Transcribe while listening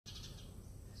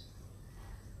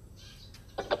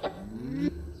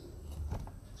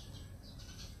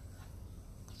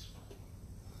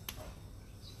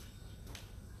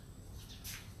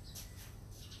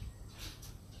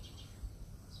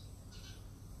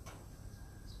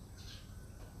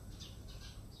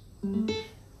Rock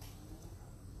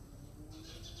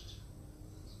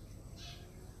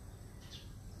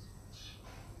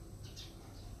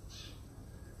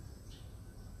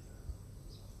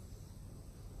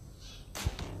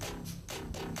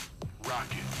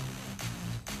it.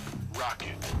 Rock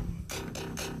it.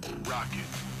 Rock it.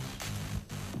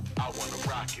 I wanna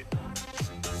rock it.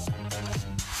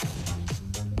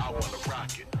 I wanna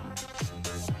rock it.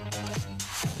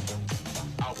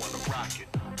 I wanna rock it.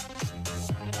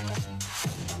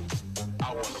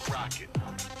 I wanna rock it.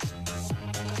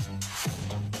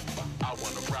 I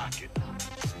wanna rock it.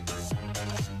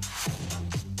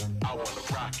 I wanna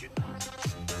rock it.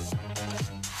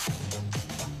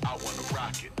 I wanna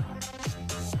rock it.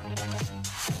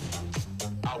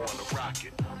 I wanna rock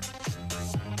it.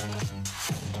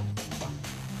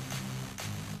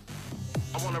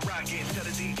 I wanna rock it, tell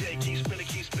the DJ, keep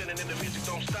spinning, and the music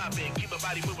don't stop it. Keep my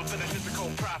body moving for that physical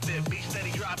profit. Beat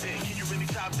steady dropping, can you really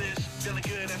top this? Feeling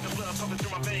good as the blood pumping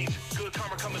through my veins. Good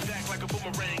karma coming back like a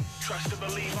boomerang. Trust to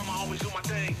believe, I'ma always do my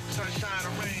thing. Sunshine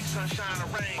or rain, sunshine or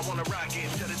rain. I wanna rock it,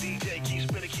 tell the DJ, keep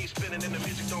spinning, and the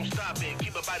music don't stop it.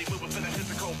 Keep my body moving for that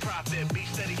physical profit. Beat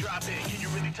steady dropping, can you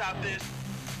really top this?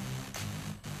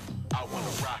 I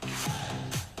wanna rock it.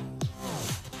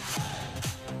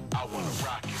 I wanna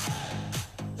rock it.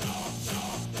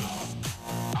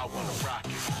 I wanna rock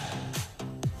it.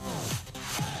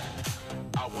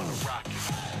 I wanna rock it.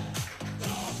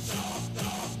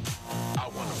 I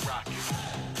wanna rock it.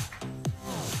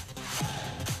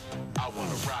 I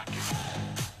wanna rock it.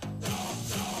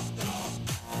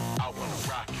 I wanna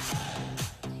rock it.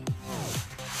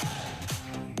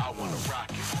 I wanna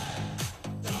rock it.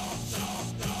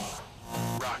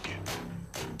 Rock it.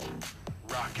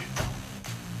 Rock it.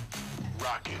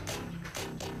 Rock it.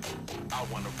 I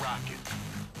wanna rock it.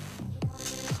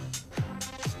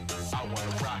 I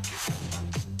wanna rock it.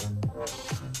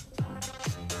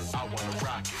 I wanna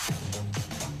rock it.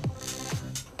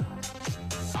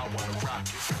 I wanna rock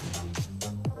it.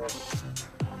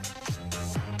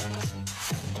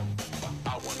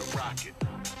 I wanna rock it.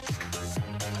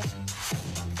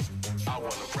 I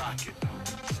wanna rock it.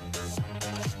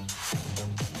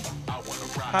 I wanna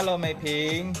rock it. Hello 美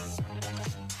萍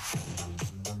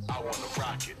I wanna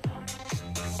rock it.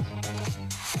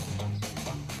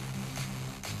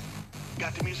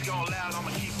 Got the music on loud, I'ma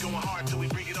keep going hard till we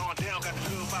bring it on down. Got the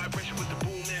good vibration with the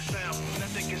boom and sound.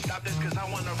 Nothing can stop this cause I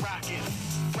wanna rock it.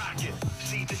 Rock it.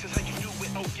 See, this is how you do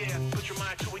it, oh yeah. Put your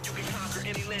mind to it, you can conquer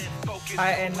any land. Focus.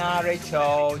 Hi Anna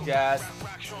Rachel Jazz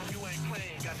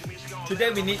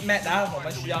Today we need mat 我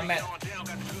们需要 mat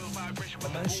我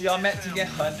们需要 mat 今天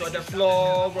很多的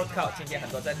floor workout 今天很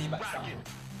多在地板上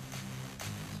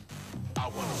I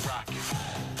wanna rock it.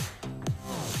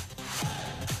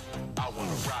 I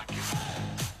wanna rock it.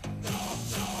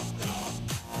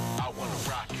 I wanna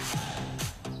rock it.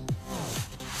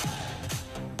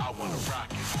 I wanna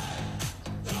rock it.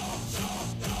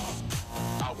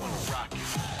 I wanna rock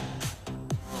it.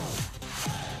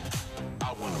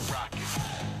 I wanna rock it.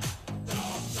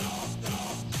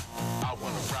 I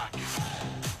wanna rock it.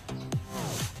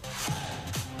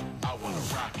 I wanna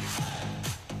rock it.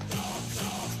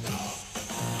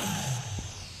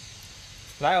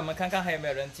 来我们看看还有没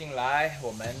有人进来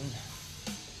我们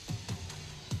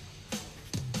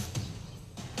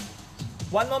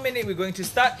One more minute we're going to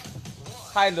start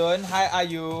Hi Lun, hi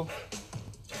Ayu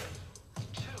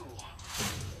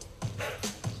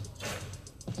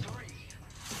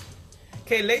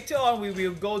Okay, later on we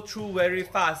will go through very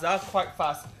fast, quite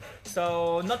fast.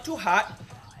 So not too hard,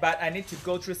 but I need to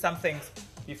go through some things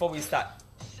before we start.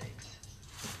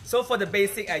 So for the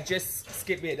basic, I just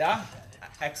skip it,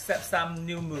 except some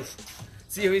new moves.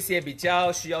 只有一些比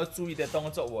较需要注意的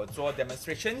动作，我做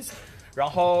demonstrations，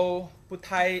 然后不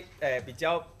太比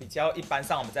较一般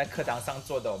上我们在课堂上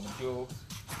做的，我们就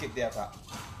skip 掉它。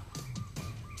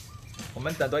我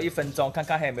们等多1分钟，看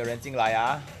看还有没有人进来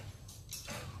啊。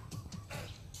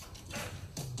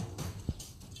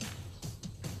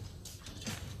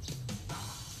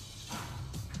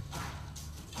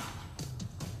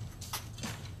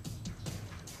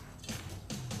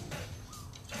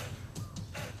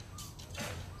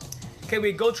Okay,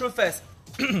 we go through first.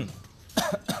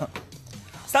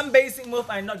 Some basic move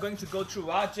I'm not going to go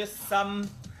through. Just some.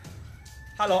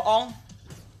 Hello, on.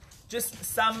 Just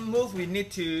some move we need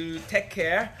to take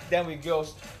care. Then we go.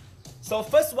 So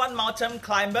first one, mountain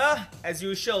climber. As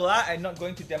usual, I'm not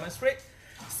going to demonstrate.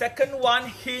 Second one,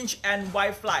 hinge and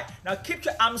wide fly. Now keep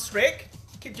your arms straight.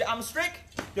 Keep your arms straight.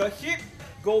 Your hip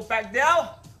go back down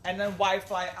and then wide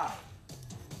fly up.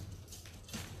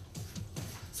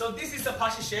 So this is the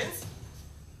positions.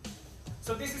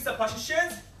 So this is the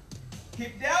position.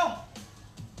 hip down,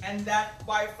 and then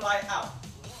wide fly out.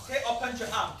 Okay, open your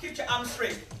arm, keep your arm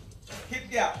straight, hip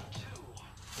down,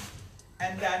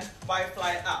 and then wide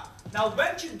fly out. Now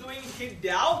when you're doing hip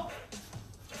down,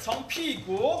 从屁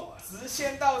股直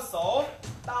线到手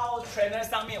到 trainer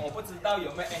上面，我不知道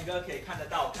有没有 angle 可以看得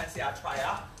到，我看下 try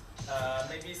啊。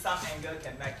Maybe some angle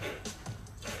can make it.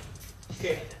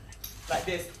 Okay, like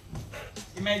this.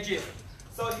 Imagine.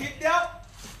 So hip down,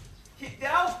 hip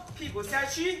down, 屁股下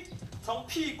去，从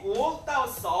屁股到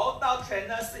手到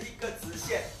trainer 是一个直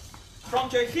线。From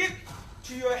your hip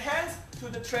to your hands to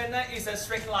the trainer is a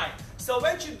straight line. So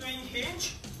when you're doing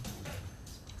hinge,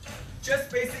 just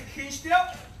basic hinge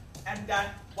down and then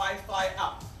wide fly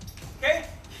up. Okay,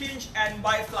 hinge and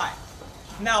wide fly.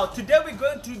 Now today we're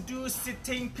going to do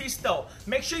sitting pistol.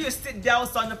 Make sure you sit down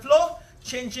on the floor,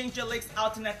 changing your legs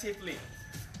alternatively.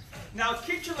 Now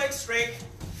keep your legs straight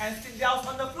and sit down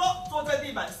on the floor. 坐在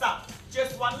地板上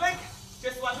just one leg,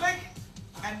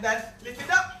 and then lift it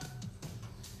up.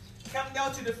 Come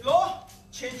down to the floor,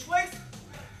 change legs,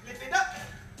 lift it up,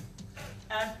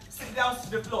 and sit down to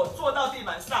the floor. 坐到地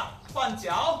板上，换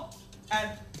脚 and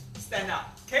stand up.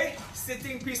 Okay,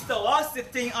 sitting pistol or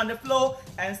sitting on the floor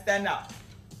and stand up.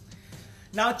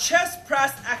 Now chest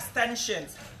press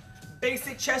extensions.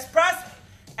 Basic chest press,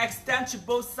 extend to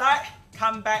both sides,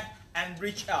 come back and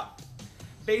reach up.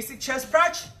 Basic chest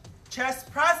press,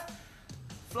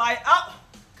 fly up,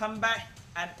 come back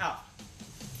and up.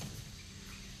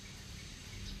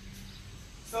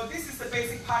 So this is the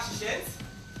basic positions.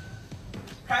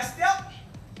 Press down,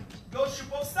 go to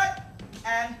both sides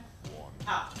and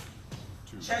up.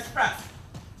 Chest press,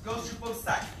 go to both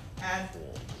sides and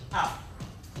up.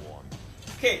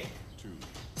 Okay,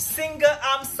 single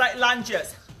arm side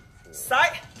lunges,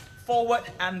 side, forward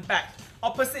and back.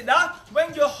 Opposite that,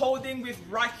 when you're holding with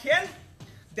right hand,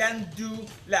 then do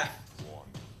left.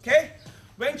 Okay,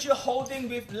 when you're holding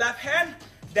with left hand,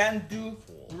 then do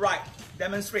right.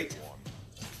 Demonstrate.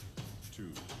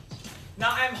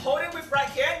 Now I'm holding with right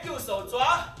hand, 右手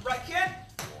抓 right hand,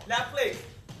 left leg.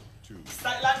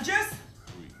 Side lunges,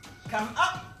 come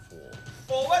up,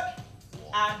 forward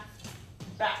and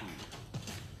back.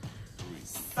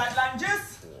 Side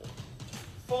lunges,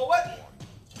 forward,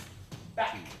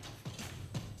 back.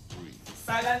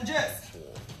 Side lunges,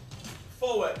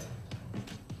 forward,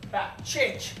 back.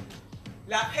 Change.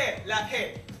 Left hand.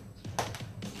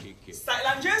 Side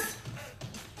lunges,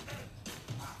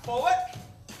 forward,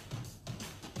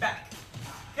 back.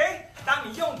 Okay? 当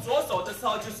你用左手的时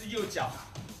候，就是右脚。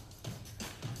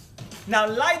Now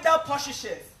lie down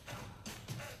position.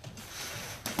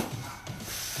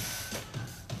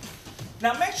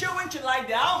 Now make sure when you lie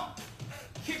down,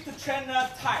 keep the trainer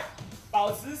tight.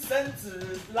 保持身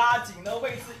子拉紧的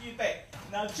位置预备。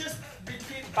Now just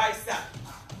repeat bicep.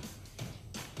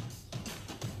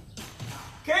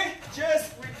 Okay,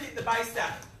 just repeat the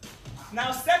bicep.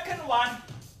 Now second one,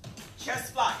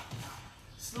 chest fly.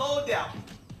 Slow down.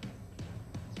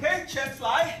 Okay, chest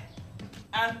fly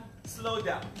and slow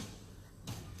down.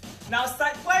 Now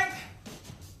side plank.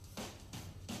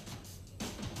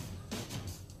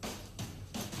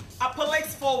 Upper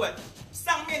legs forward.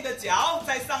 上面的脚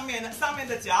在上面，上面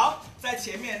的脚在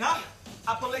前面呢。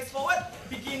Upper legs forward.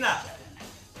 Beginner.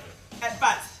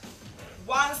 Advance.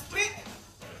 One split,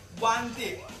 one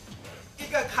dip. 一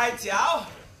个开脚，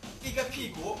一个屁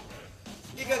股，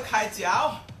一个开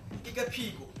脚，一个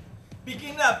屁股。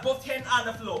Beginner, both hands on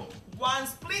the floor. One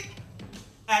split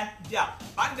and down.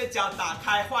 把你的脚打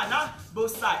开换啊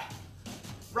both side.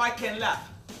 Right and left.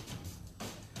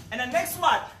 And the next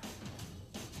one.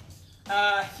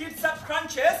 Hips up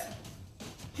crunches,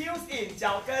 heels in,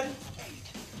 脚跟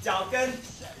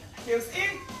heels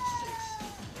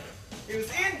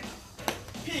in,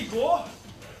屁股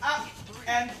up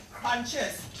and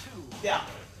crunches down,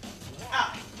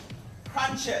 up,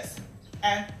 crunches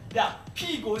and down.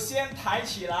 屁股先抬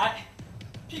起来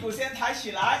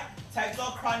才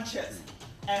做 crunches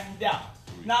and down.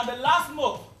 Now the last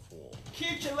move,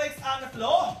 keep your legs on the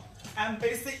floor and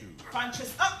basic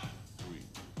crunches up.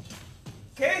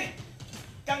 OK，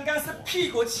 刚刚是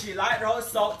屁股起来，然后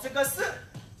手，这个是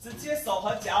直接手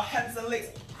和脚 hands and legs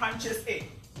crunches in.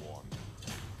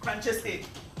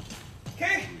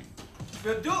 OK，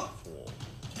 will do。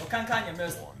我看看有没有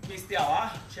miss 掉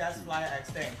啊 ？Chest fly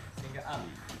extend， single arm,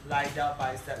 lie down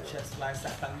bicep, chest fly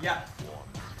side 等一样，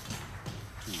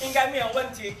应该没有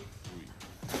问题。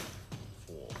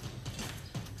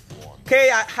OK，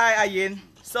 hi 阿言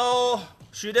 ，so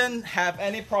shouldn't have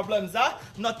any problems,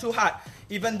 not too hard.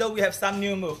 Even though we have some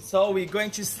new moves. So we're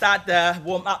going to start the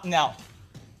warm up now.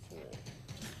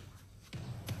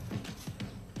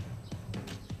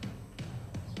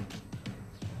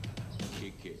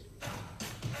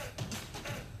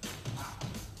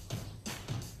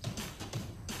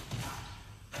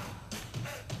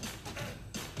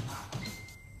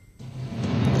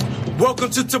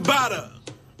 Welcome to Tabata.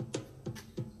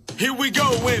 Here we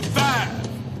go in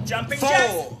 5, Jumping 4,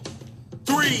 jacks.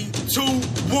 3, 2,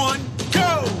 1,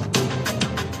 go!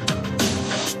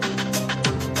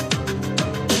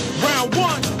 Round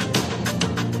 1.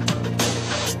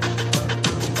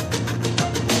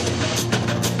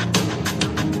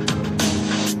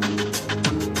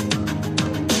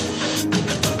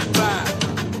 5,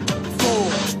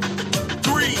 4,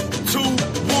 3, 2,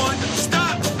 1,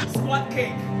 stop! Squat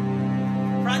kick.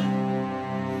 Front.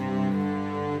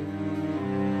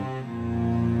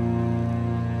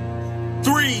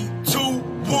 3, 2,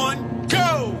 1,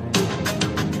 go!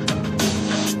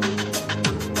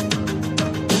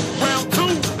 Round 2.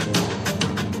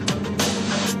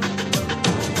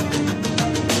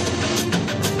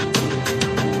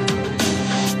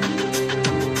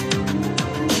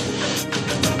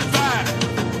 5,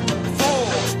 4,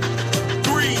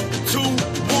 3, 2,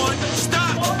 1,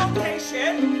 stop! More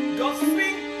rotation. Go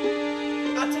swing.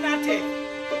 Alternative.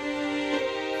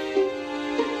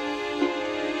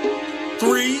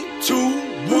 3, 2,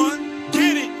 1,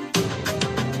 get it!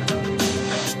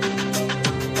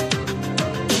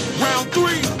 Round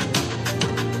 3.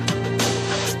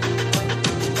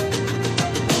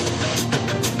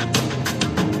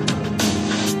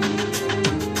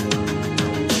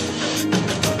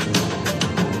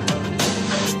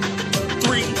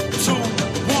 3, 2,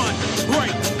 1,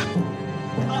 break!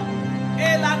 A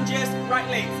lunges. Right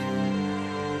legs.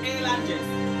 A lunges.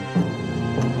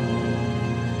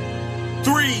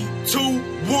 3, 2,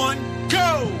 1,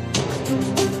 go!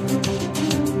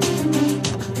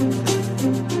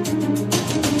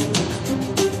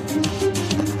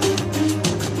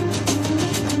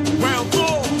 Round 4.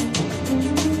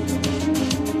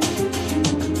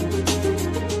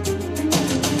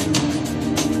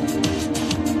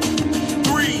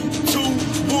 3, 2,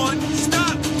 1,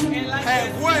 stop! A lunges.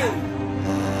 Halfway.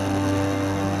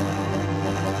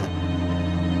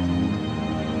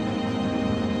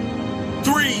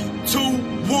 3, 2,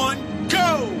 1, go!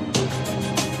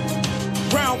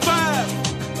 Round 5.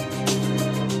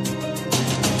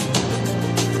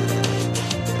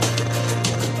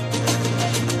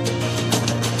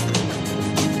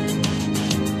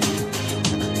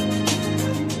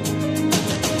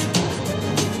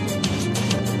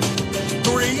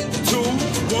 3, 2,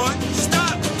 1,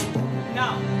 stop!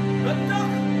 Now, good dog.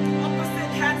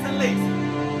 Opposite hands and legs.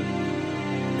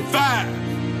 5,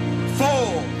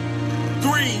 4,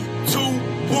 3, 2,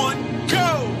 1,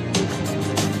 go!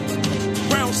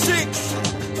 Round 6.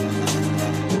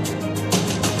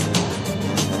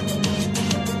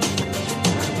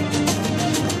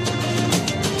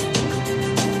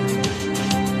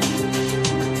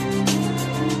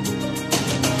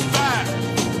 5,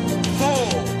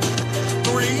 4,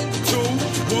 3, 2,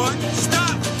 1,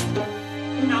 stop!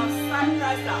 Now side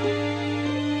press up.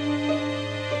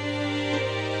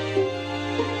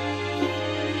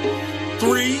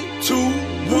 3, 2,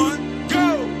 1, go!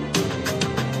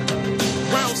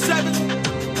 Round 7.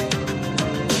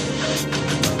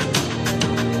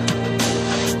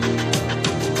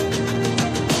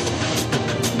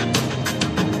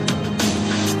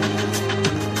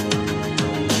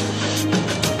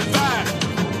 5,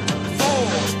 4,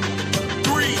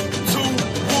 3, 2,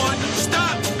 1,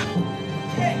 stop!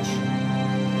 Hitch.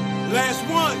 Last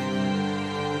one.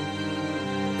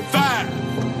 5,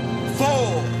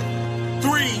 4,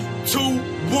 3, 2,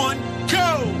 1, go!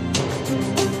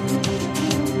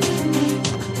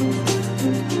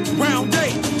 Round 8.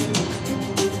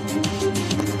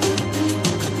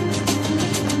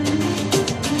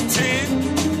 10,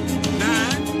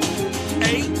 9,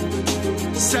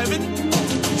 8, 7,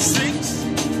 6,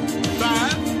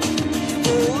 5,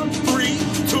 4, 3,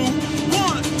 2,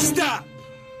 1, stop!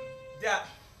 Yeah.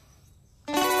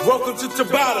 Welcome to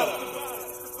Tabata.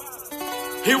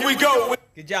 Here we go.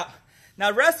 Good job.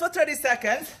 Now rest for 30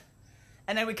 seconds.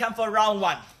 And then we come for round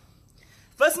 1.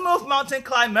 First move, mountain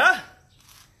climber.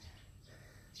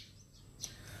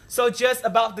 So just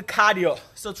above the cardio.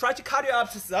 So try to cardio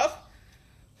up yourself.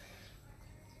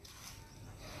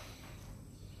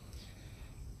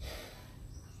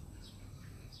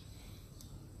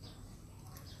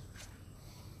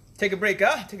 Take a break,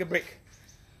 huh? Take a break.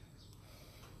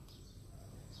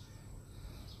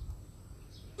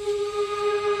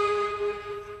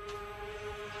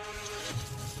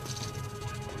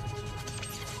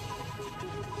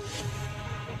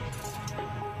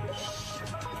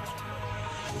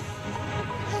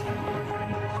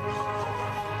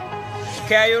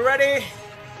 Okay, are you ready?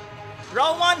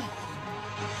 Round 1.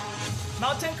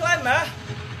 Mountain climber.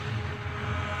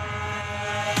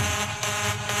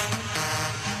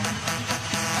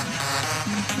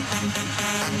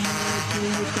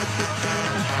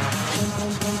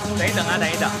 等一等啊，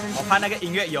等一等，我怕那个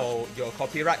音乐有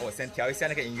copyright， 我先调一下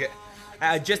那个音乐。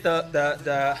I adjust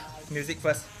the music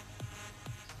first.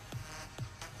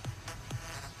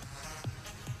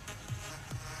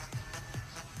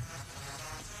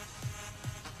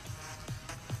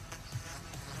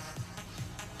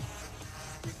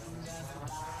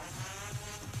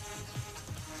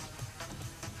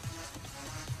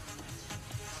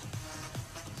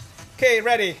 Okay,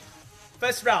 ready.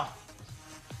 First round.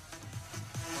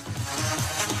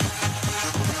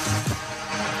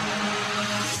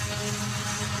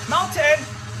 Mountain.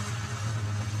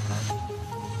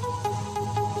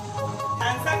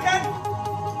 10 seconds.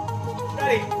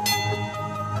 Ready.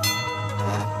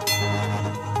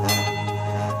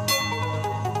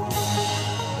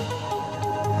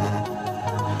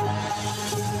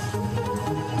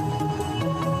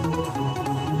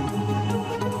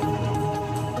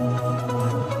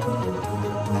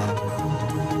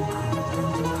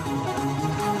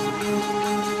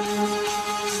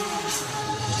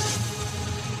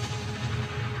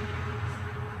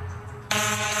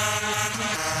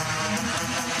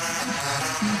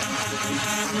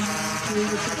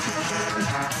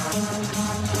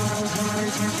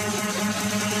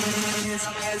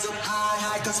 Hands up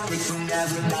high, 'cause people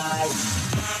never die.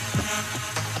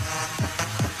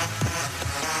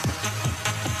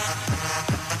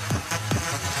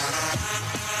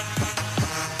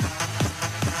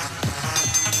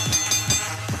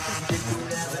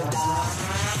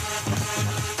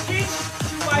 Teach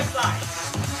two wide lines.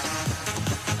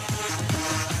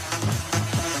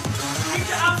 Keep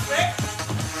the arms straight.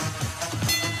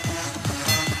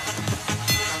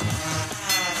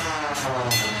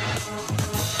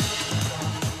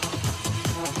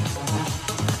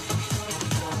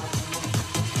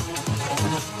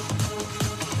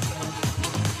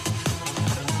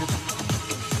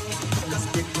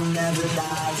 People never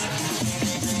die.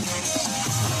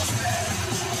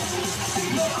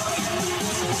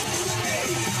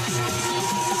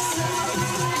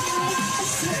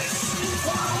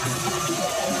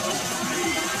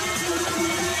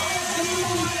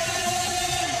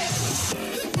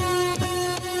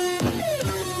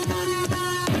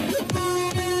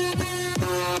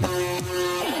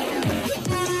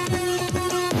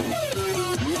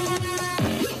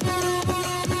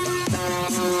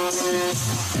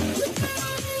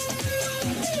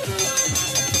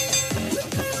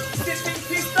 Sitting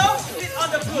pistol, sit on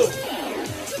the floor.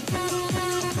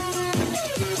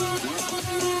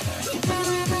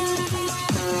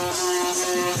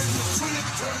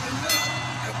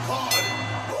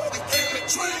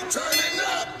 Turning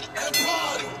up and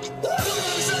party.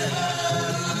 Say,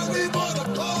 hey, we wanna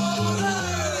party.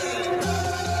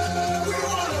 We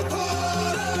wanna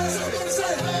party. Somebody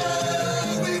say,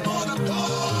 hey, we wanna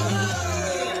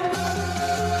party.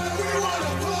 We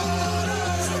wanna party.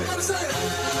 Somebody say,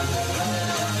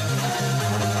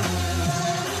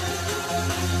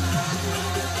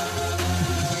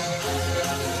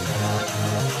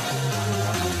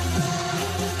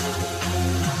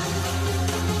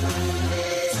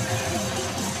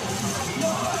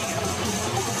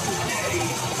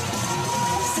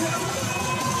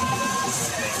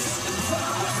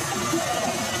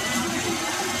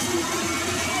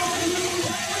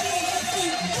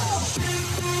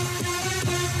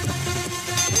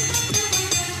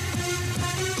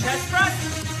 Chest thrust,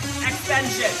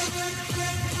 extension.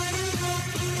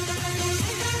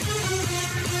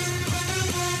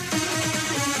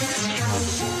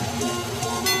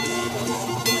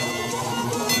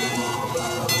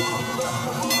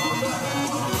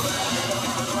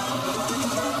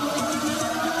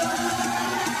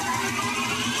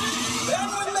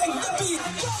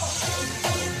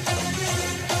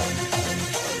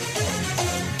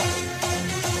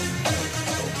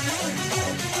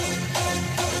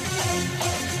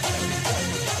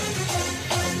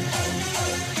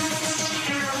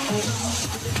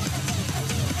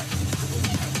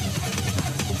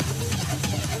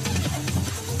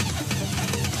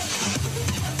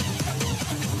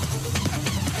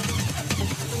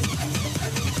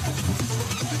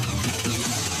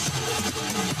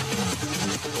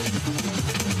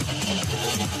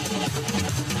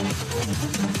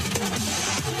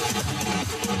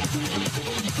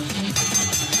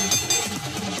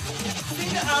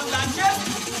 Finger arm lunges.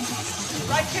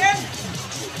 Right hand,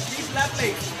 deep left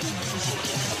leg.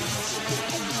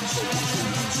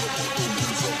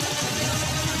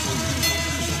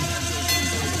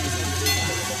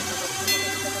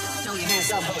 Throw your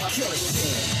hands up, I'ma kill it.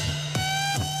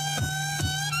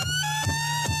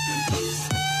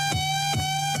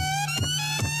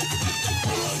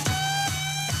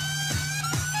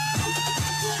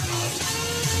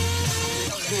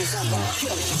 hands up, I'll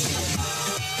kill it.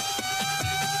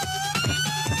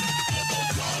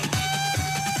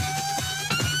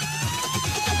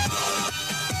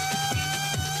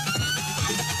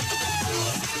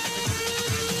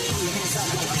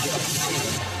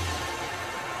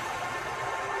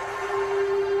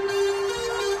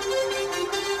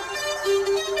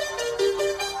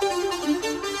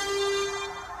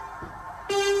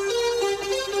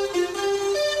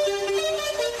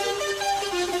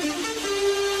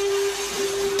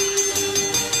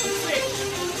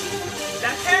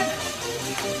 Left hand,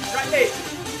 right leg.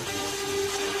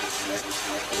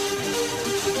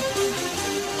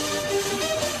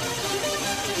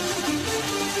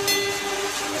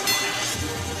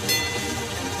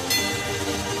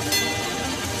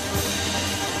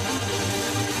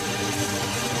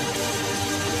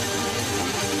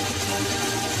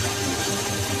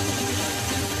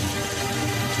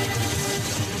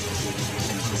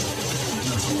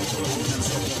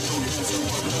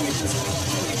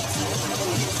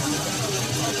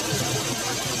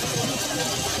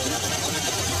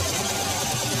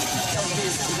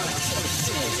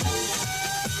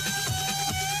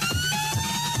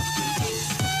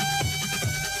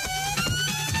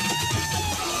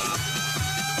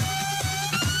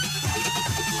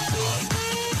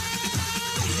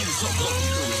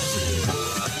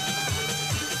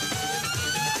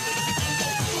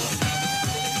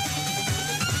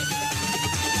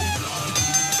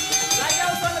 Right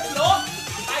elbow on the floor,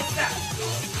 high step.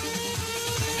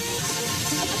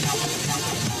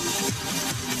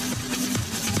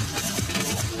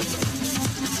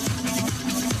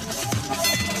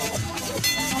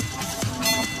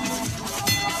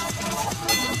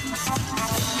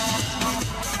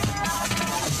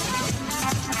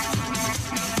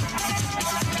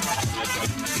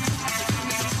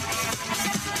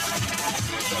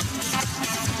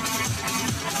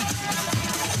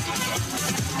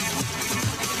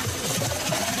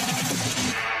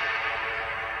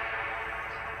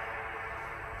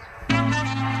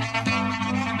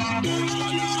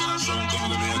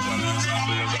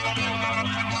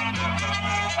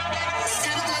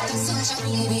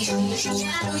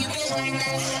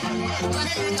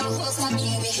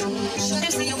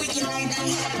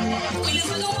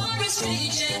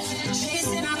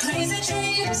 Chasing our crazy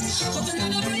dreams, hoping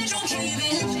that the bridge won't cave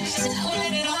in. Now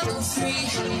let it all go free.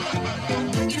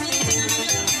 Give me the thing, I'm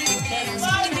dance.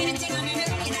 Give me the thing, I'm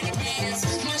dance.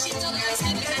 Now she told me I'm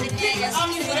stepping out of dance.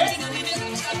 Give me the thing,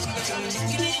 I'm dance.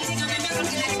 Give me the thing, I'm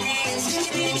dance.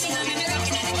 Give me the thing, I'm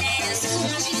dance.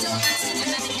 Now she told me I'm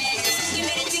stepping out of dance. Give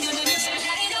me the thing, I'm dance.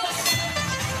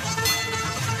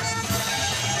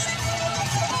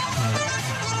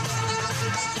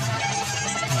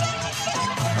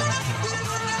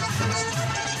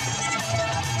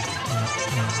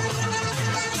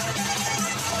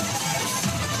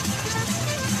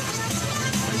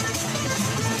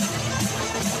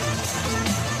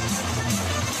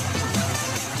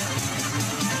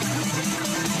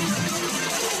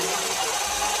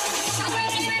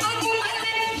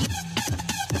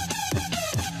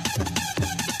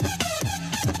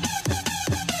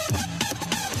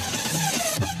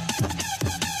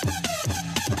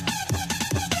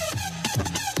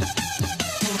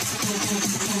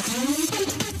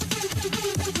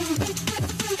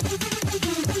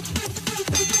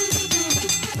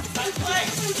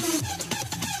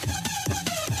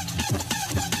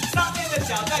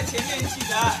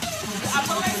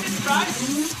 Upper leg is right.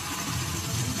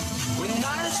 When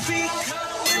I speak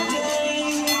of the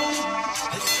day,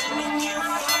 it's sending you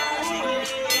far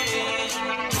away,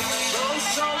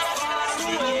 so far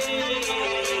away.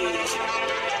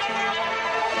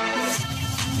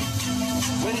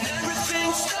 When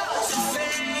everything starts to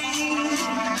fade,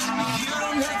 you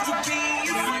don't have to be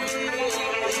afraid.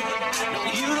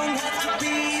 You don't have to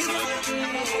be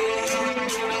afraid.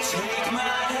 Take my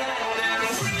hand and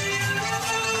free.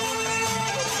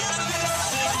 This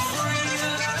is free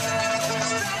love.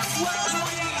 That's what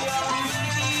we are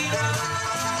made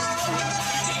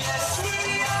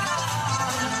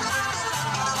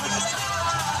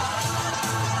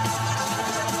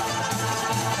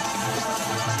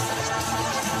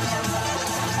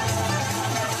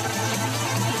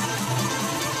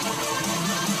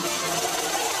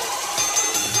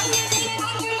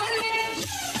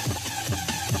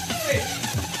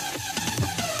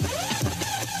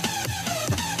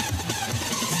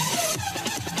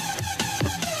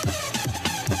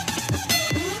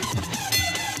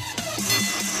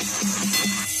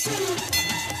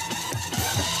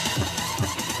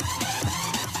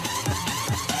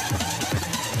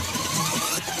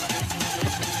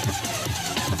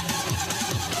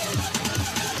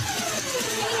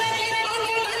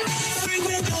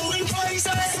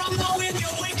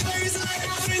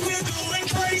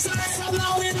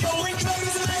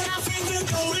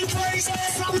going crazy.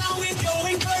 From now we're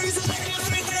going crazy. I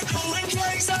think we're going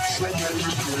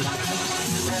crazy.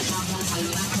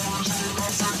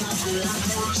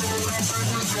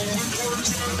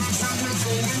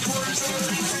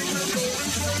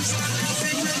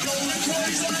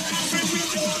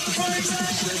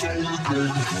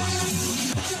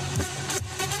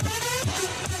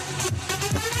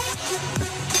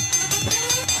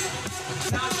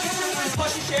 Now get to my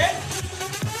position.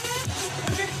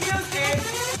 Put your heels in.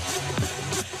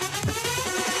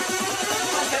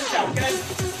 Hoàn thành chảo kênh.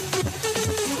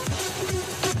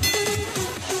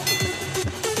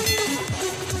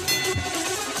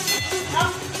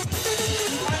 Up.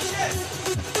 Punch it.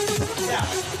 Down.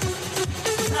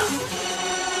 Up.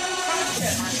 Punch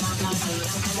it.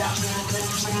 Down.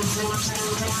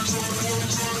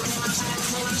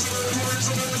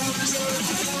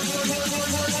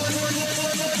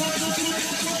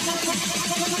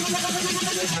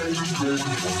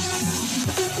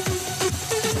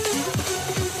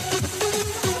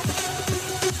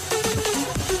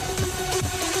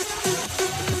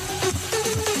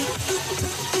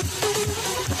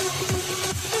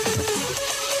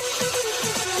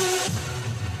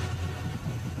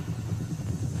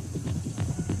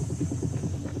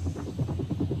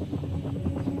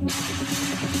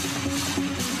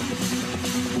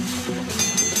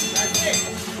 That's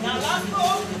it. Now last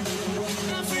move.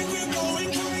 I think we're going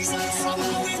crazy. From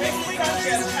now we're Make going it up, crazy.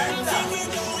 yes, hands I up. think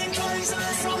we're going crazy.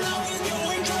 From now we're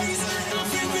going crazy. I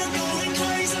think we're going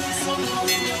crazy. From now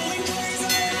we're going crazy.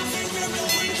 I think we're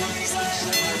going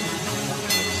crazy.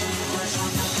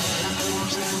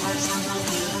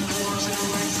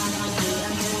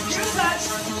 Use that.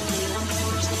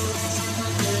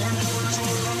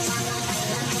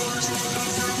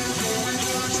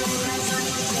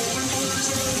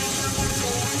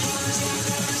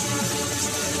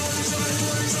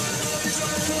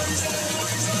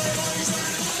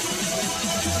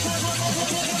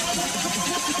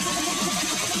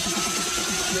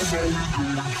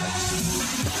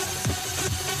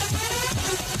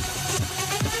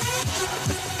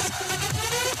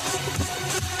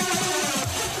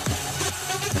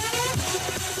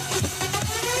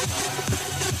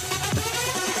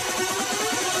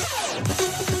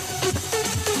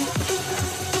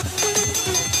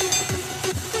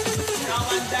 Now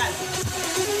I'm done.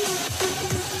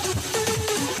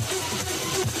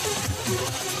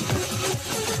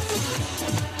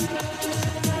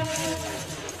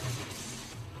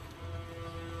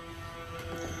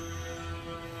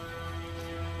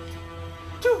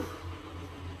 Two.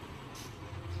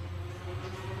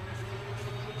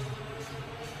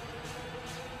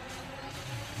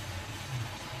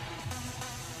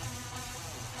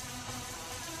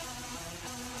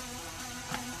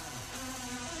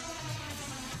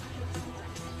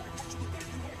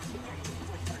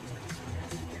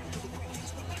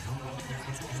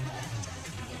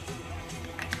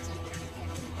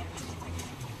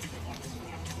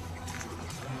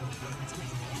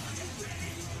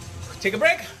 Take a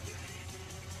break.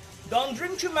 Don't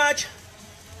drink too much.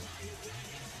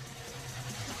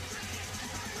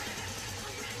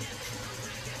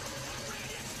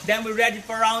 Then we're ready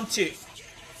for round two.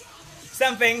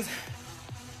 Some things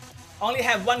only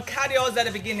have one cardio at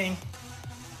the beginning.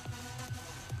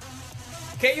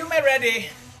 Okay, you may ready.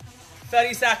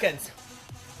 30 seconds.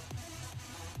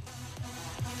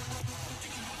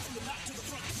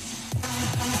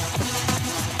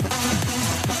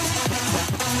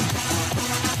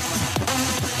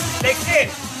 Legs in.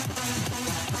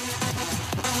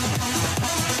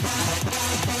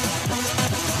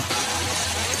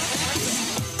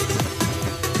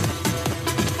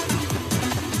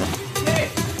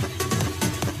 Okay.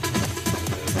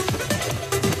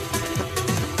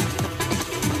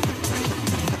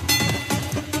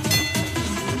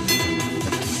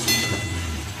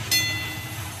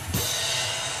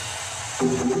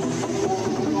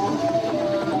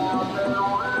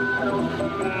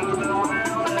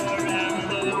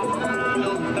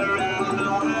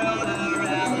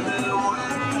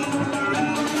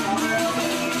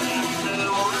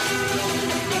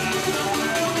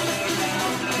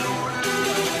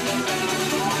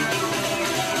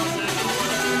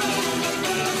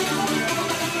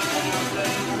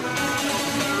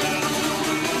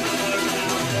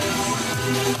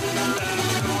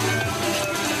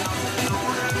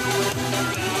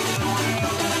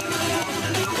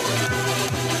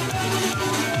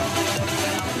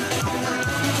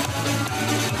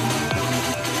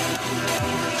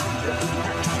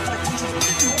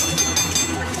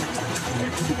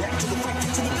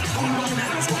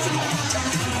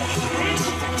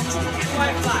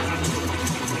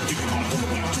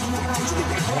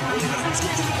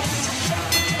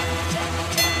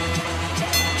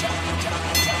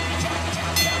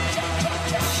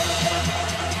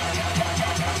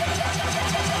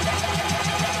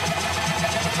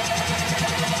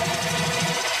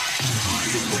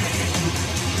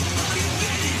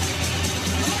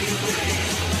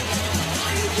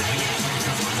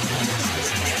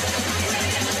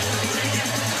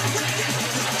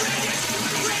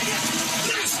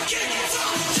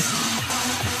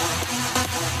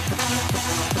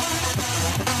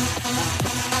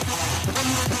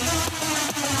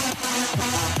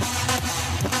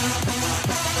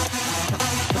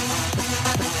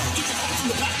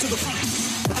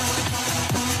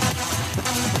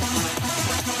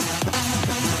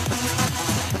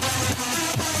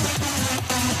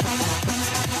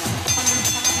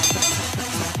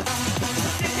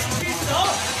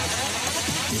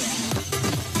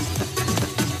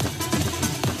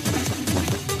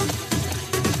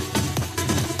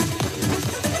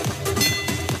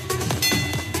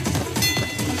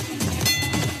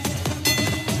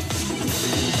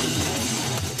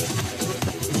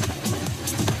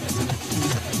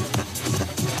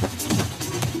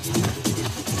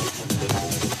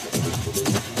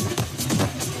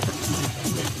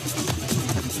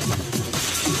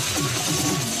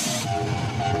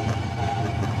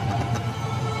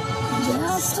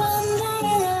 Just one day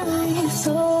in life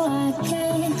so I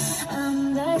can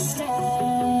understand.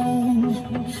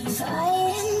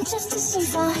 Fighting just to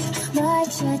survive, but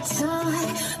you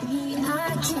taught me I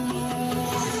can.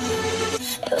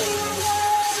 We are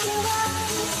lucky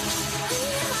ones. We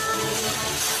are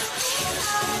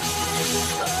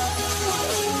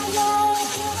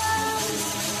lucky ones.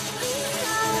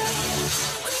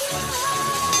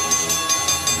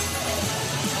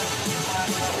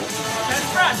 Let's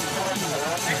run.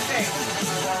 Next thing.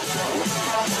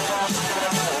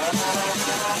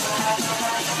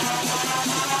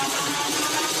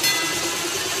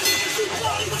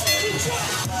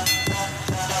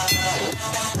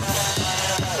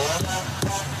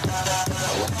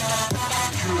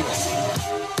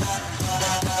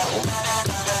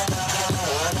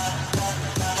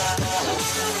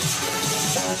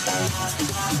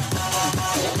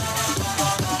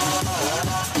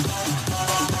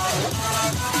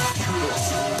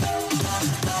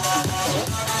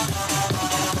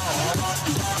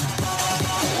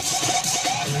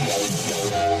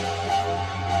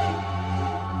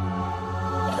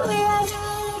 We are the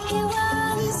lucky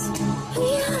ones. We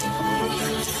are.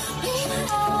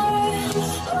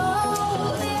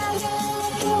 Oh, we are the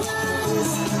lucky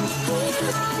ones. We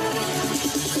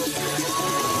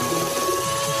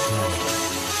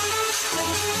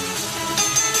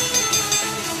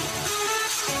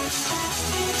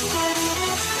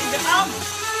In the arm.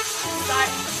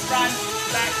 Side, front,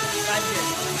 back, like this.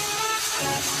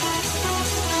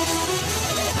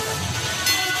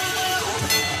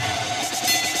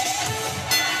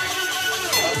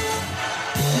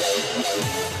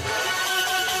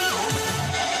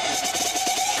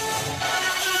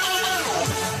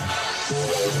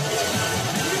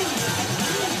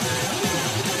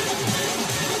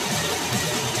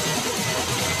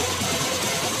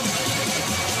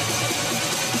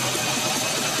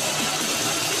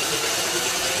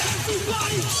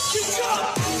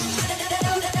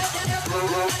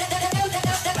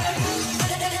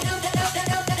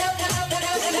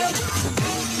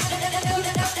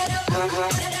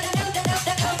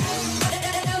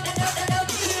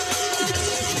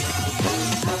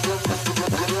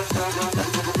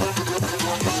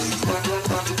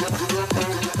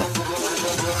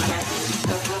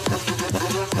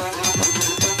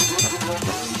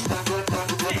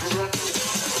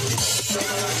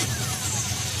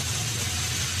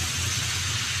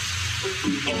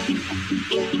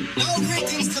 Now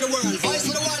greetings to the world. Voice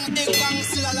of the one, big bang,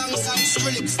 still alongside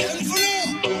Skrillex. Them for now.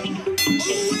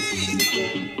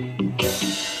 Ooh-wee.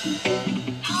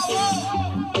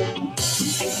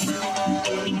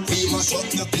 We must up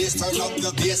the place, turn up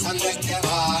the bass and make them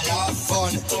all have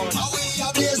fun. How we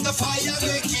ablaze the fire,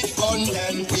 make it fun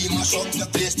then. We must up the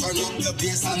place, turn up the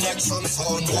bass and make some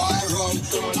sound. Why run?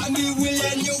 And we will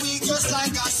end your week just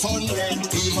like a Sunday.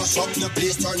 We must up the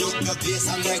place, turn up the bass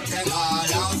and make them all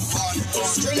have fun.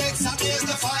 Skrillex ablaze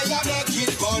the fire, make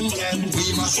it fun then.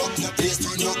 We must up the place,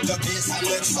 turn up the bass and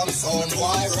make some sound.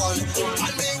 Why run?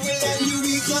 And we will end your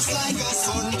week just like a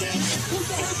Sunday.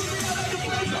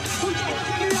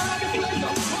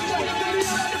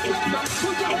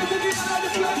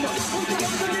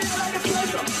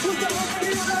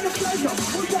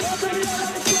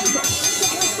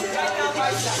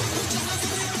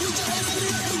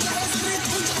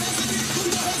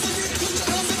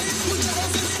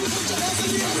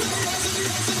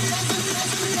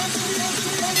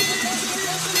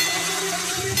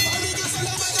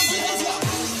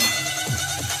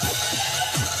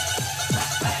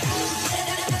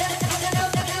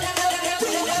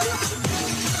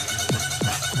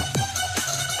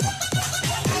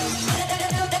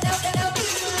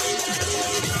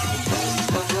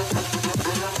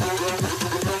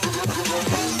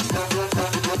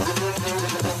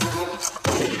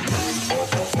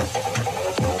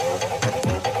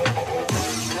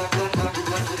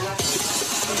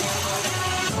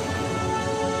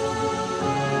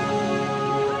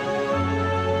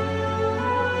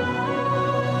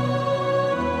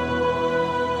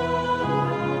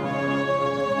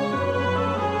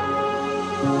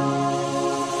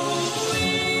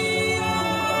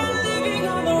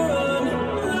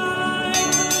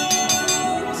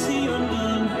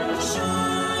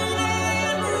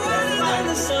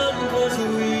 'cause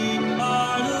we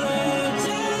are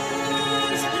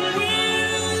legends, and we'll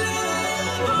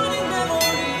live burning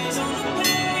memories on the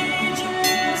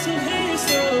pages of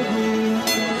history.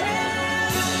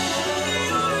 Forever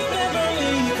you'll remember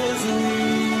me 'cause we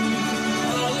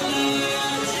are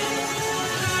legends.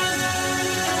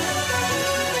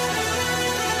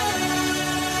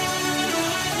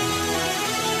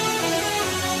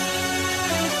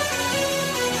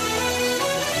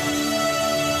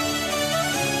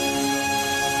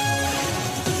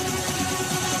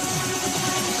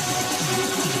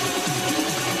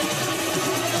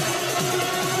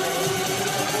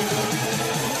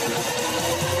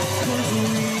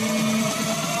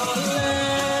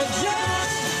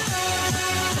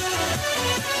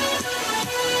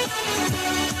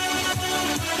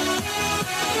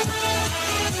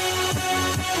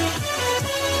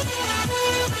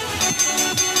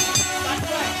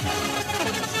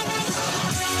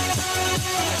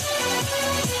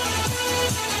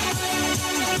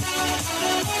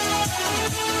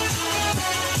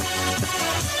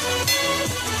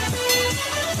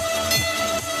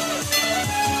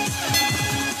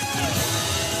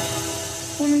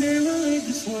 One day we'll leave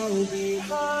this world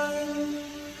behind.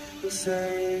 We'll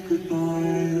say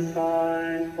goodbye.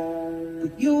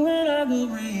 But you and I will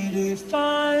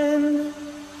redefine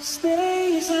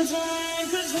space and time,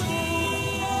 'cause we're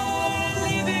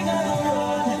leaving on the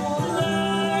run.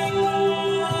 Like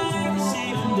lights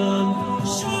even done,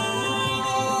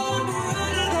 shining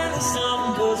brighter than the sun,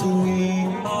 'cause we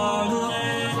are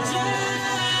legends.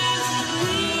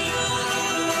 We'll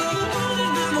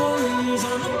memories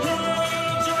on the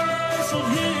pages of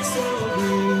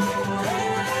history.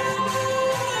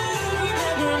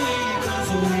 Remember me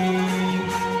 'cause we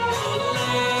are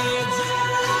legends.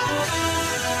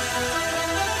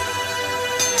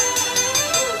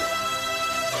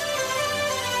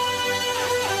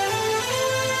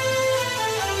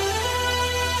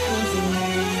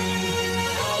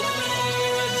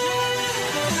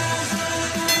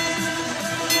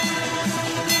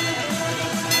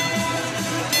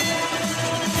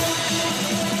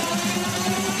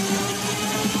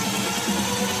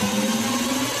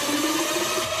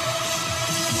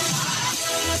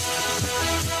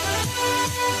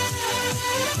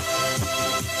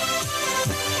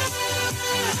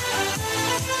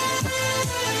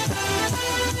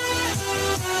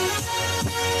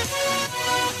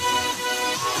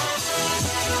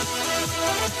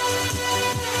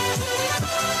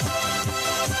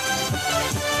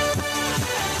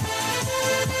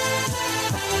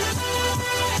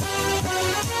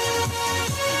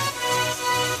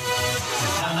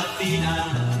 Stamattina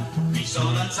mi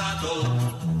sono alzato,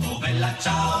 oh bella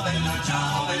ciao, bella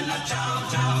ciao, bella ciao,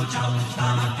 ciao, ciao.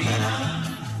 Stamattina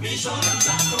mi sono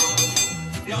alzato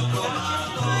e ho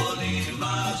trovato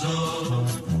l'invaso.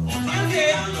 Oh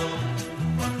partigiano,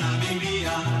 portami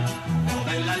via, oh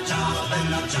bella ciao,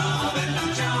 bella ciao,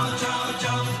 bella ciao, ciao,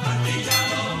 ciao.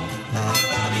 Partigiano,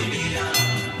 portami via,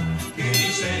 che mi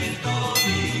sento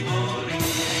di morire.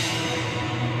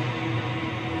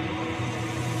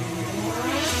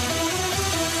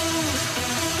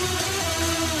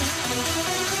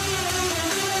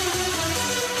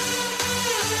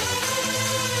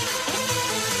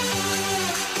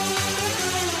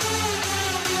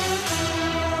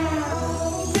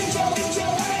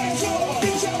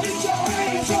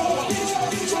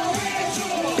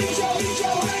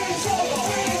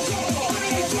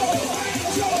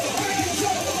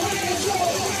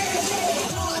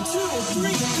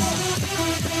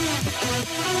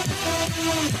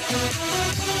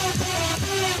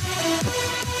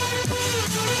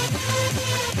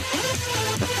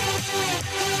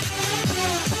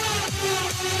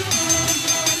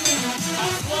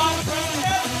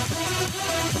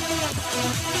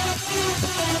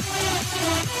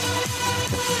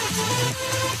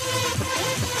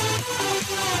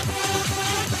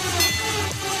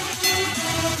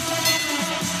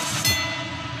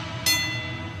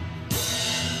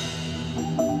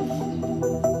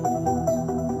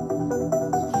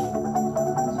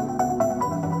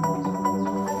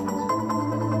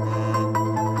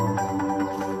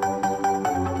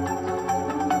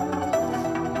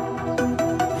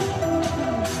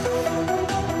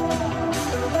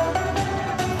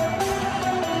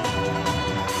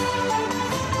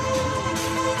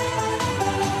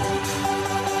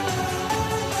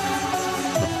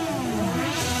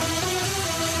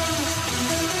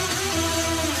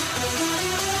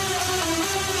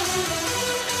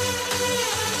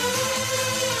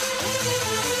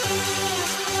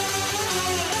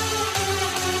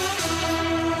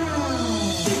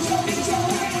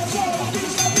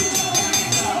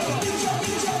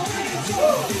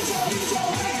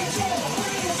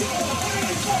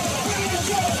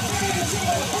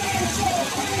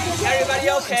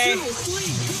 okay.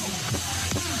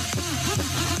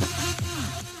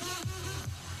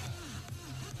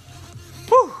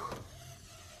 Whew.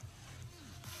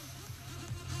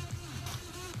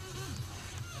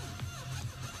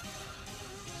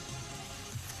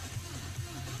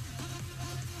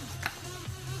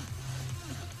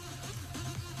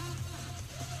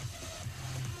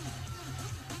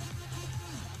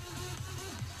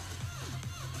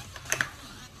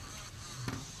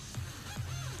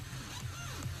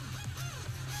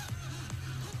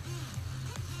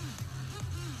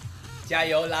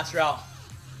 Jayo, last round.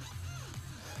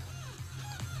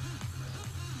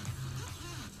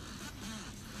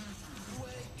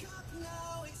 Wake up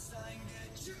now, it's time,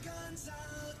 get your guns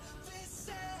out. This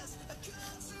is a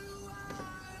call to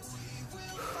arms. We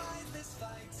will fight this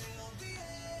fight till the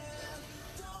end.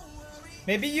 Don't worry.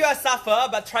 Maybe you are suffer,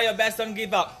 but try your best, don't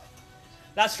give up.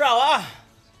 Last round, ah.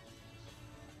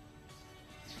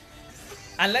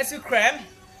 Unless you cramp,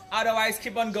 otherwise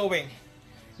keep on going.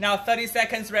 Now 30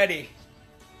 seconds ready.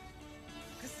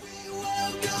 We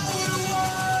will go to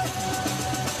war.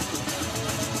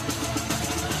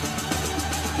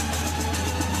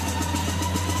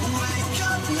 Wake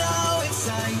up now, it's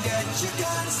time, get your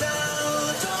guns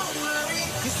out. Don't worry,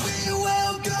 'cause we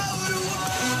will go to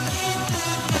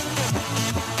war.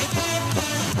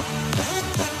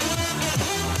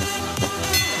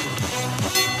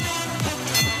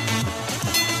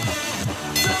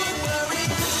 Don't worry,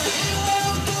 we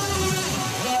will go to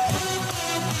war.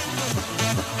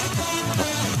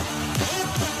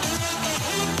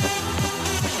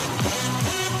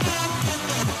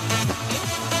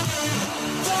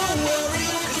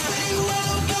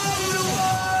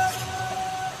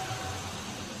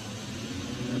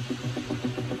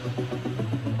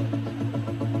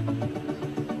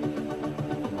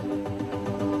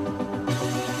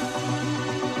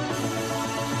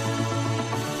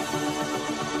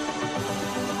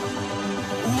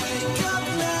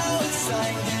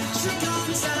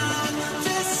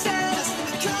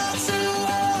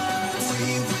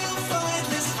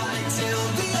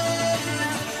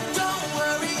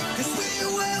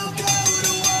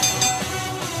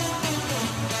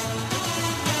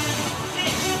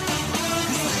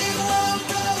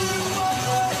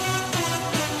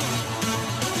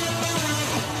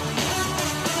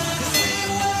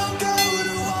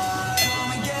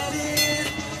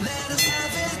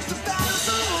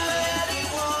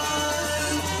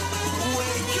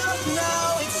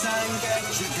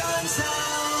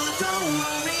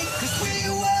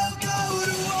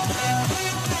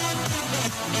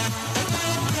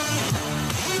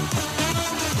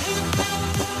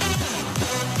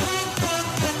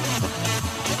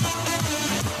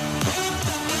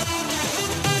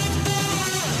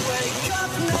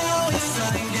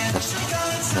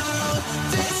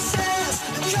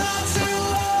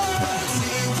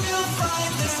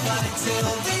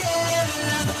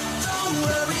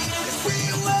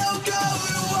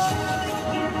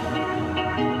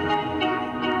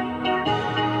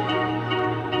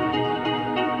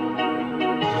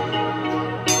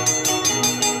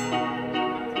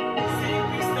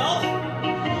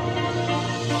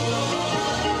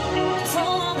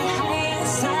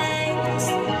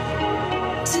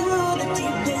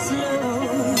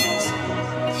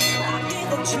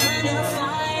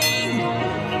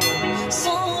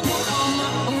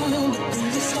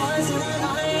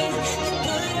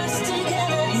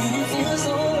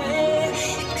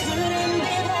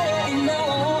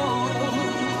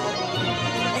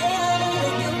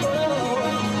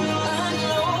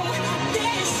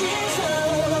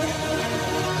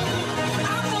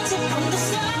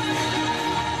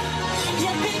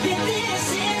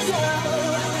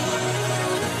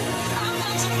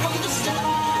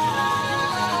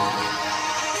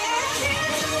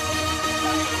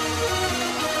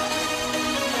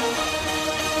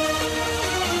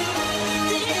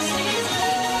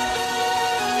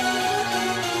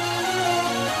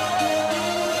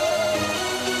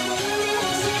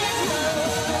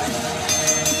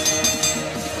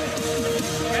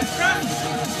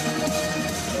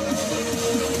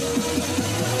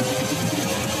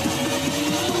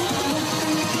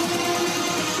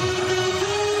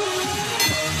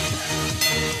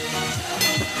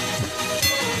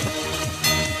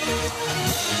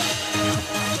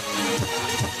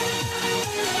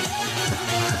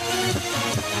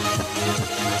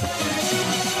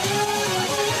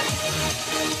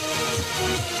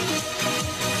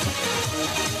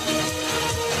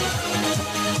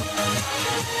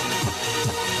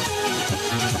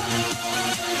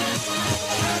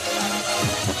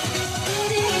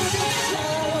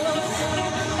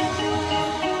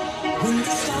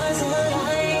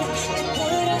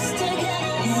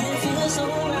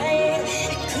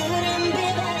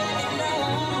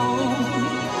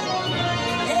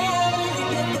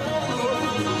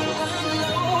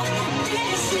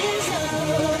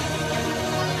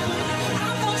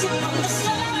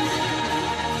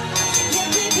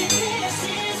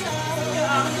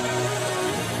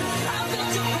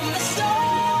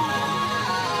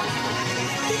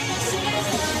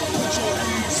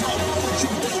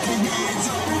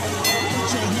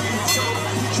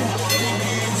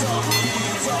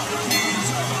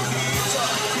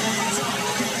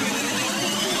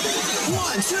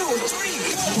 1, 2, 3,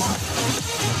 4.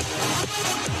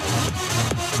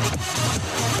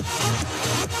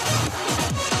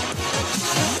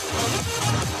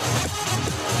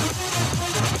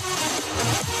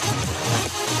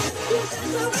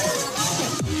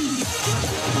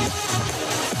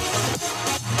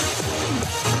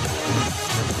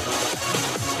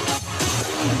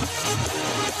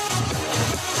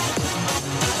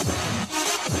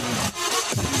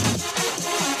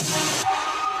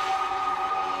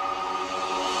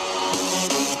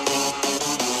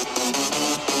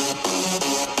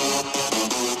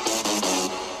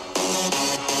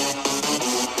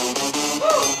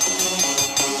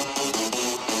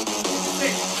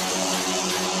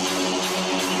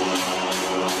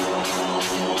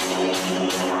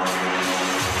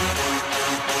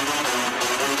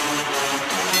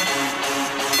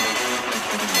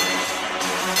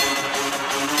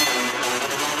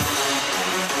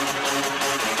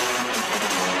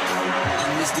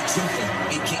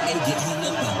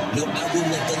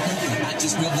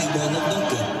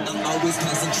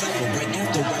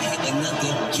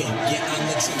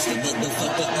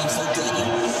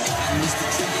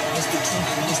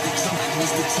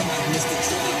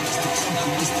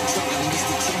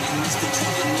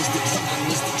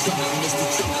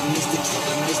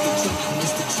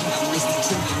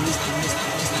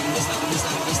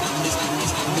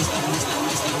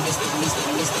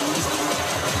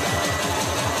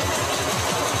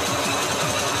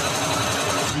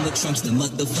 Trump's the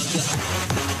motherfucker.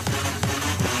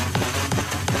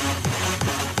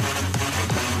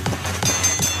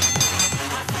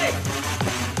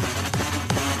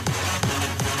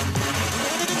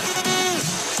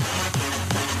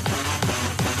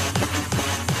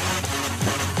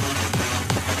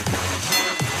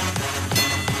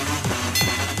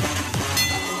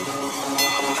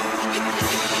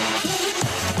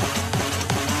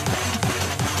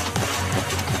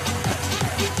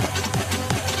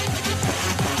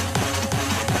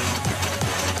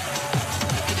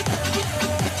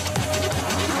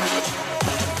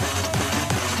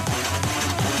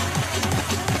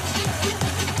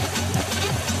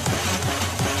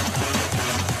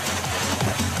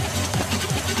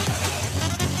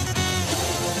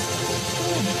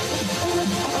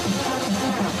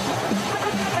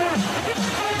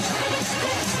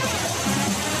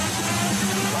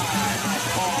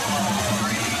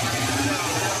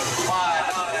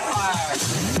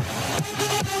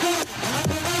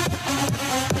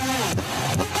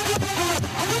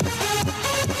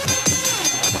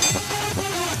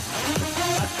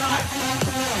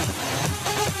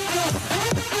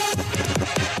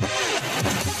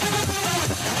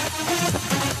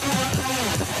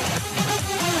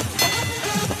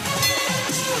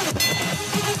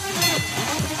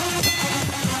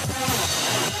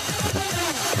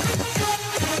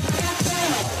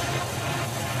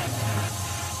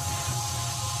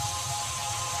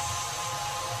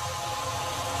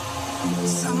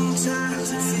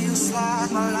 Sometimes it feels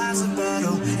like my life's a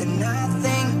battle, and I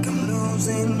think I'm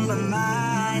losing my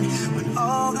mind when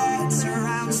all that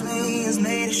surrounds me is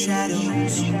made of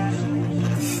shadows.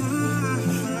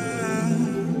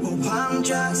 Oh, I'm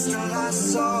just a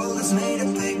lost soul that's made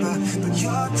of paper, but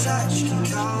your touch can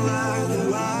color the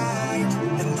white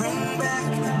and bring back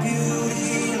the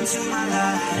beauty into my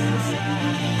life.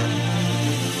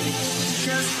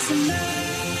 'Cause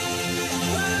tonight,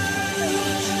 but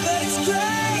it's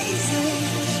crazy,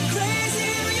 crazy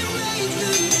when you make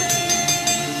the nature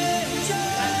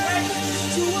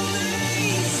to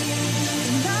amaze.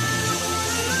 And I don't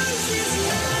wanna lose this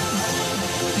now.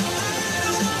 I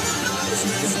don't wanna lose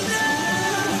this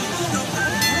now. No, I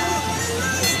don't wanna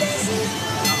lose this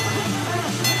now.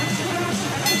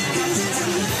 'Cause it's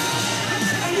alive.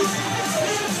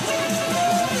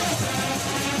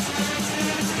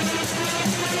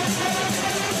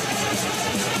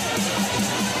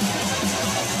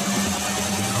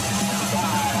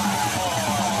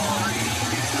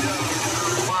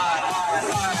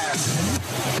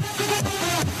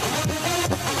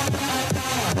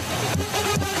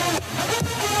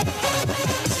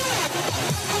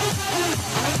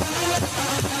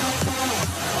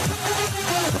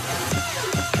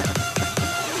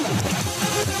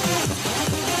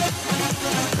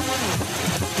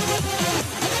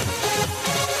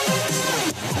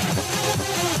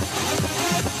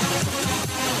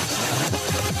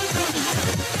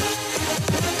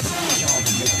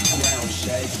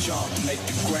 Jump, make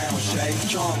the ground shake.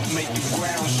 Jump, make the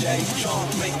ground shake. Jump,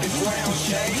 make the ground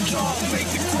shake. Jump, make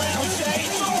the ground shake.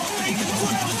 Jump, make the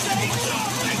ground shake.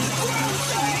 Jump, make the ground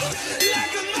shake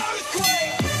like an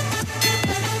earthquake.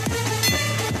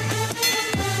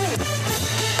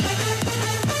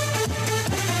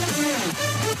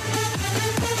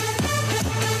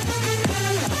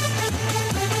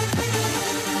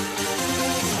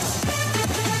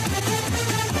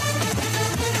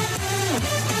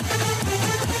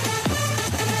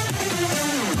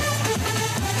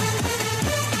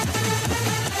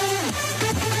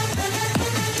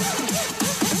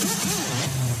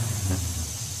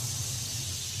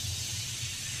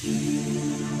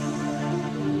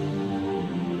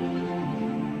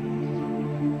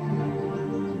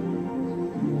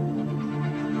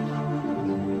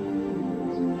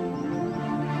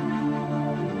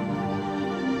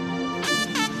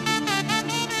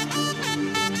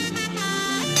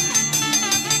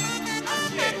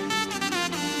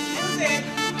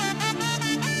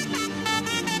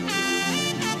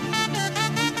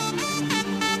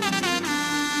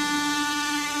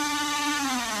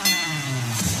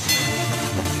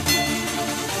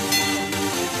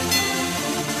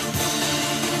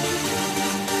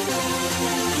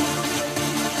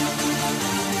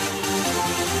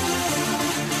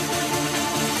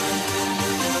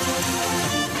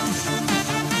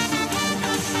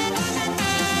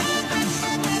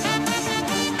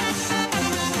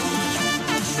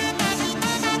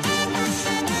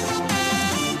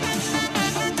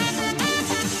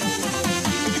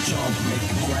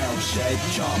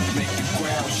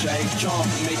 jump,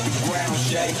 make the ground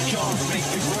shake, jump, make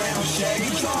the ground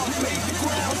shake, jump, make the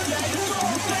ground shake,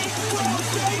 jump, make the ground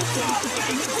shake, jump,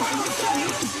 make the ground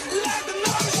shake. Let the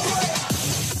noise spread.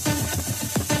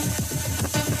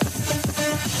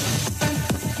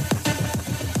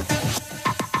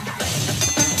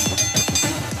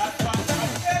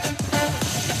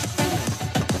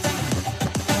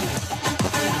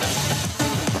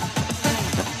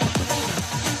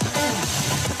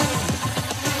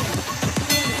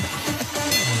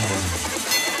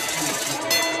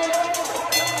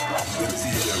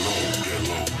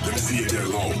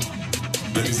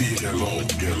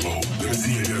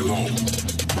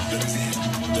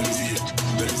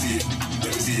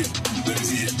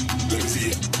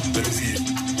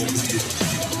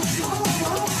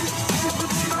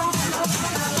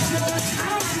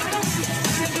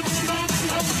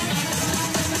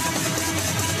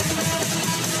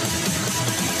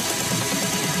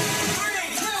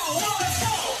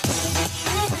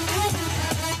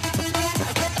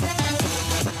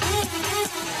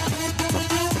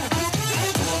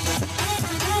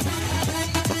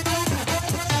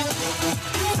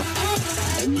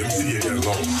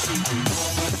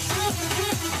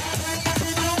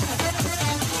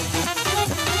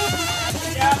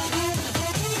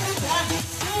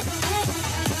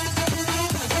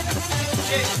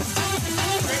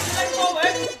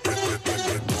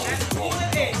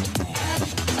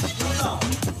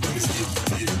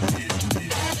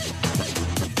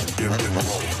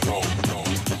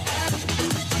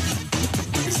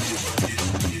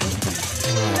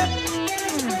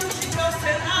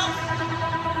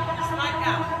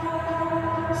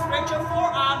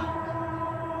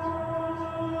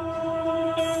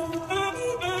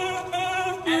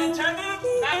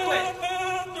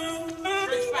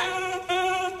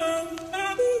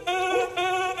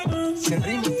 Si el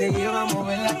ritmo te lleva a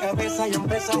mover la cabeza y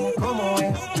empezamos como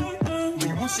es.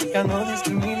 Mi música no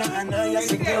discrimina a nadie,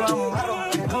 así que vamos a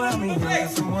romper. Toda mi gente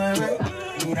se mueve.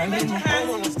 Mira el ritmo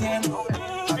como nos tiene.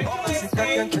 Hago música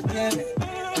que entretiene.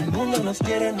 El mundo nos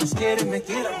quiere, me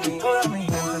quiere a mí. Toda mi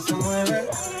gente se mueve.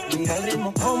 Mira el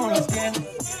ritmo como nos tiene.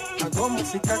 Hago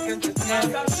música que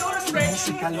entretiene. Mi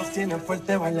música los tiene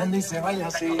fuerte bailando y se baila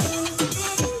así.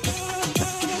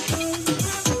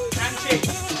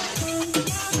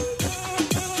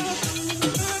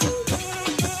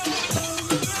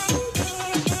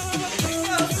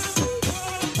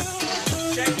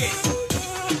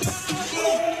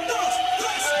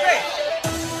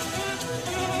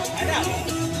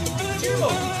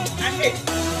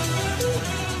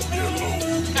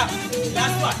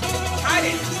 Last one. Hide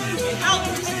it. Out.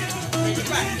 Bring it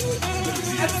back.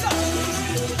 Hands up.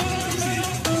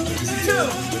 2.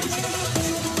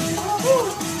 Woo.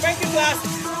 Thank you, class.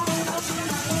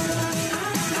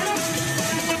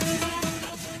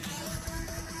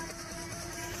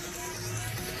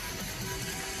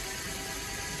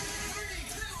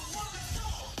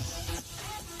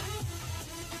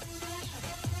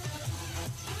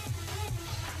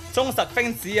忠實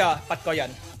fans 啊，8個人。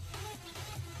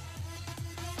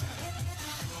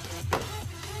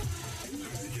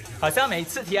好像每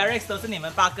次 TRX 都是你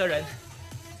们8个人。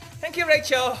Thank you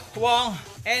Rachel, Wong,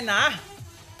 Anna,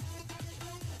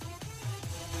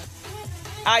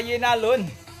 Ayena Lun,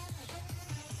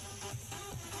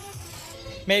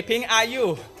 美萍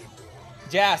Ayu,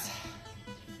 Jazz.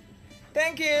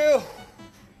 Thank you.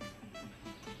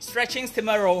 Stretching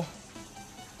tomorrow.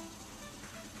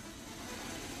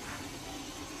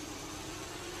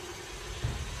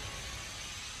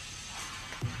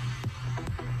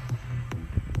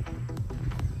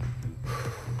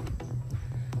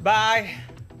 Bye.